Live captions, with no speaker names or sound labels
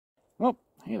Well,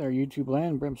 hey there, YouTube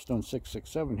land. Brimstone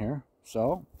 667 here.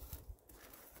 So,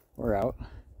 we're out.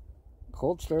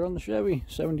 Cold start on the Chevy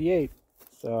 78.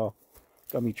 So,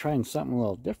 gonna be trying something a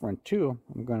little different too.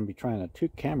 I'm gonna be trying a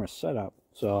 2-camera setup.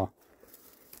 So,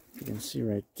 you can see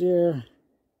right there,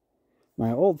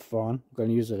 my old phone. I'm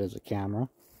gonna use it as a camera,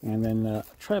 and then a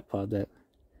tripod that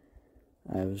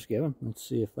I was given. Let's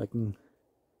see if I can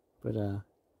put a,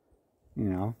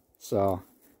 so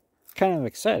kind of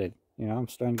excited. I'm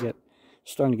starting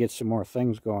to get some more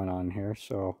things going on here.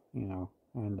 So,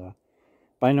 and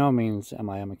by no means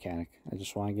am I a mechanic. I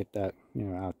just want to get that,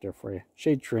 out there for you.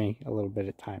 Shade tree a little bit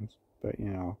at times, but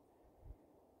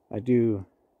I do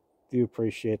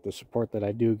appreciate the support that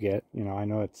I do get. I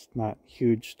know it's not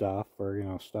huge stuff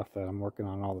or stuff that I'm working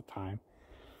on all the time,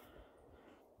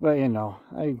 but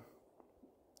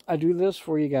I do this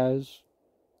for you guys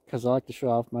because I like to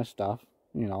show off my stuff,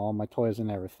 all my toys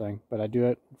and everything. But I do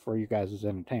it for you guys as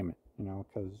entertainment,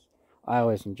 because I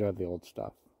always enjoy the old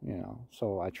stuff,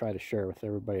 so I try to share with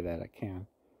everybody that I can.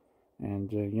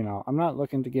 And, I'm not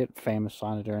looking to get famous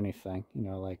on it or anything,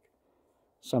 like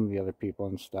some of the other people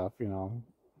and stuff,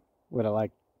 Would I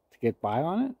like to get by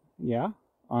on it? Yeah,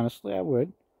 honestly, I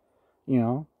would,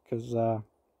 because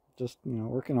just,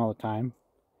 working all the time,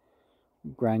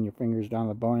 grind your fingers down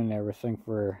the bone and everything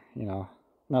for,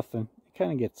 nothing. It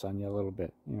kind of gets on you a little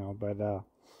bit,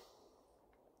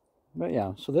 but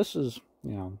yeah, so this is, a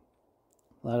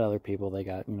lot of other people, they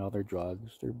got, their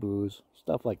drugs, their booze,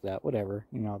 stuff like that, whatever.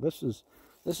 This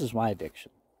is my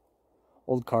addiction.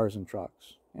 Old cars and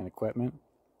trucks and equipment,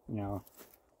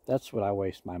 that's what I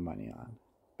waste my money on.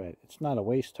 But it's not a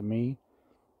waste to me.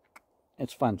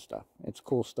 It's fun stuff. It's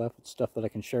cool stuff. It's stuff that I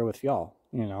can share with y'all,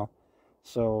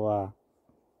 So,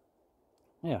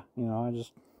 yeah, I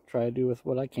just try to do with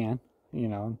what I can,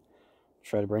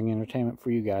 try to bring entertainment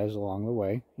for you guys along the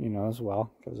way, as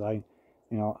well, because I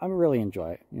really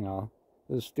enjoy it,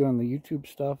 this doing the YouTube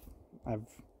stuff. I've,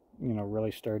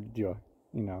 really started to,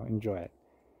 enjoy it,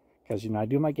 because, I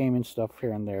do my gaming stuff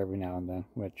here and there every now and then,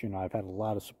 which, I've had a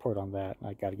lot of support on that, and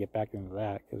I got to get back into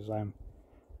that, because I'm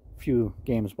a few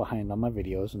games behind on my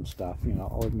videos and stuff,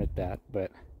 I'll admit that,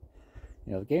 but,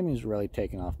 the gaming's really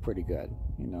taken off pretty good,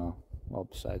 well,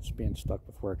 besides being stuck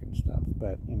with work and stuff,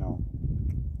 but,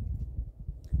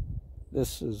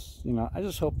 this is, I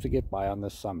just hope to get by on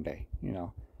this someday,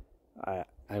 I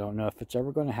don't know if it's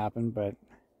ever going to happen, but,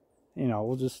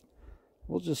 we'll just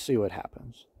see what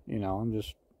happens, I'm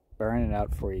just bearing it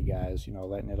out for you guys,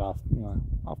 letting it off,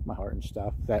 off my heart and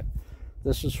stuff, that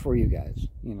this is for you guys,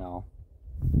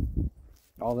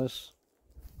 all this,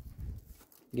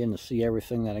 getting to see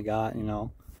everything that I got,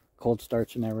 cold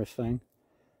starts and everything,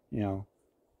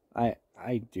 I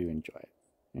do enjoy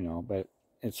it, but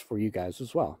it's for you guys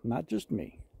as well, not just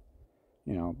me,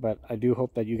 but I do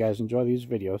hope that you guys enjoy these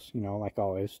videos, like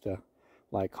always, to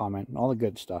like, comment, and all the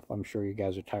good stuff. I'm sure you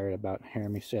guys are tired about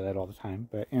hearing me say that all the time,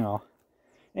 but,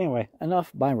 anyway,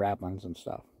 enough by rap-ons and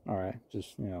stuff, alright,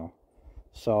 just,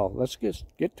 so let's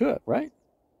get to it, right?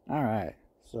 Alright,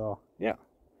 so, yeah,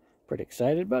 pretty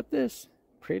excited about this,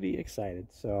 pretty excited,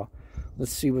 so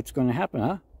let's see what's going to happen,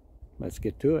 huh? Let's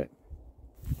get to it.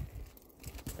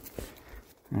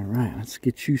 Alright, let's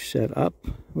get you set up.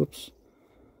 Whoops.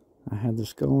 I had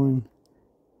this going.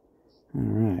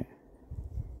 Alright.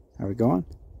 Are we going?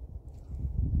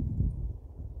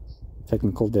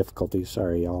 Technical difficulties.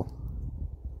 Sorry, y'all.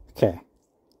 Okay.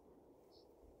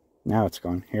 Now it's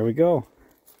going. Here we go.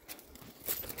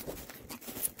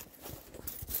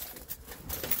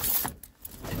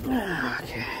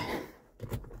 Okay.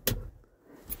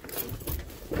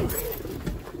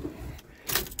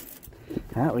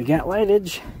 We got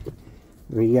lightage,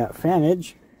 we got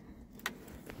fanage,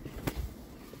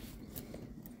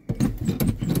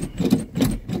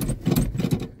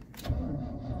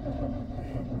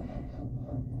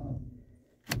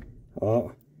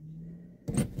 oh,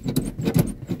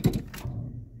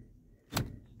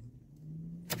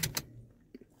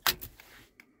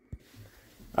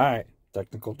 alright,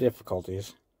 technical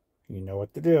difficulties, you know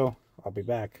what to do. I'll be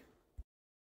back.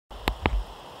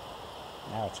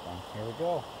 Now it's gone. Here we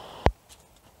go.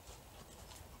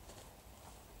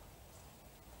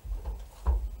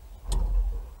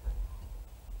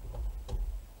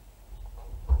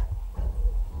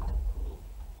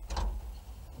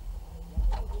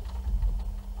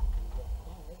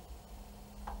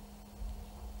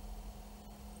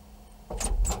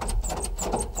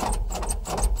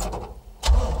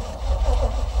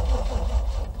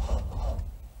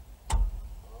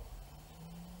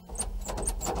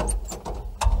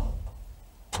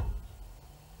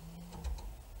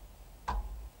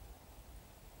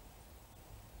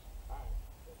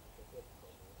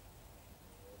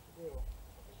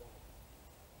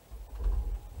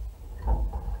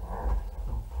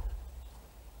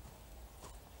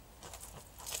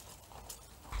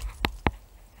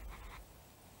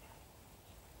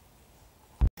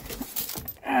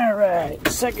 Alright,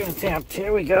 second attempt,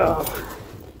 here we go.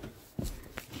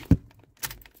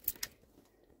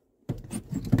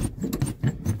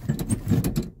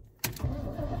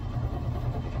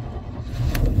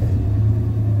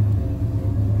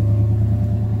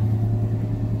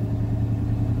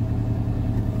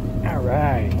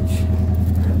 Alright.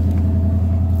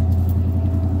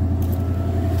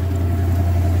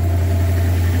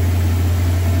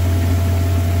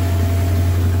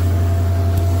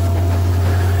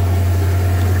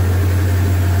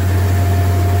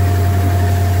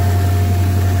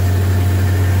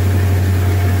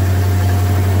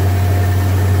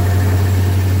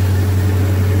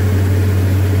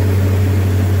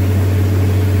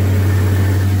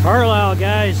 Carlisle,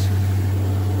 guys,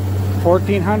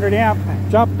 1400 amp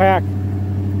jump pack.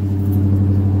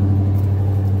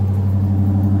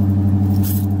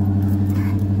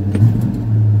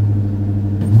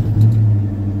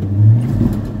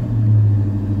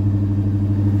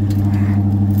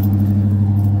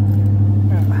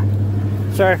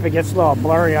 Sorry if it gets a little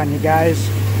blurry on you guys.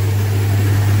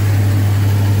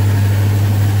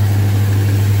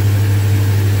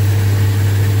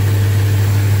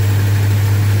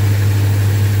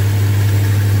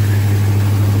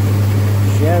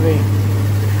 Chevy.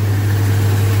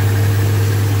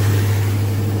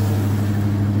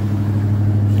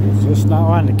 She's just not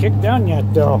wanting to kick down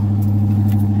yet, though.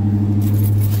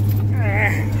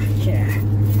 Yeah.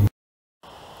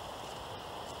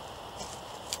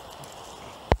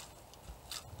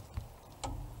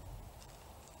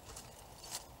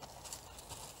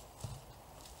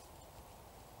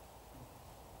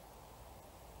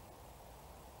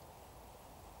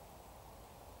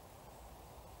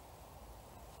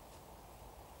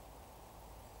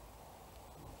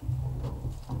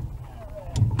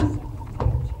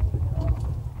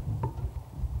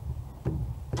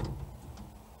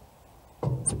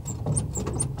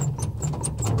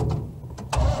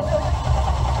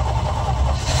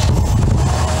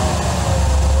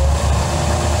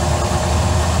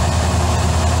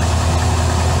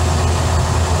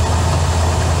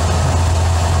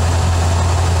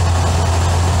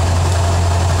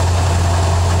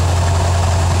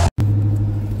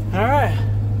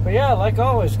 Yeah, like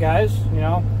always, guys, you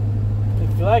know,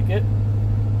 if you like it,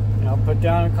 you know, put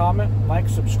down a comment, like,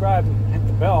 subscribe, and hit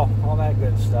the bell, all that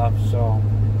good stuff. So,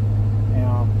 you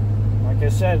know, like I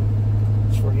said,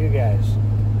 it's for you guys.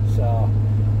 So,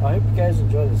 I hope you guys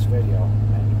enjoy this video,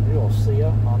 and we will see you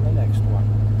on the next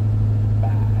one.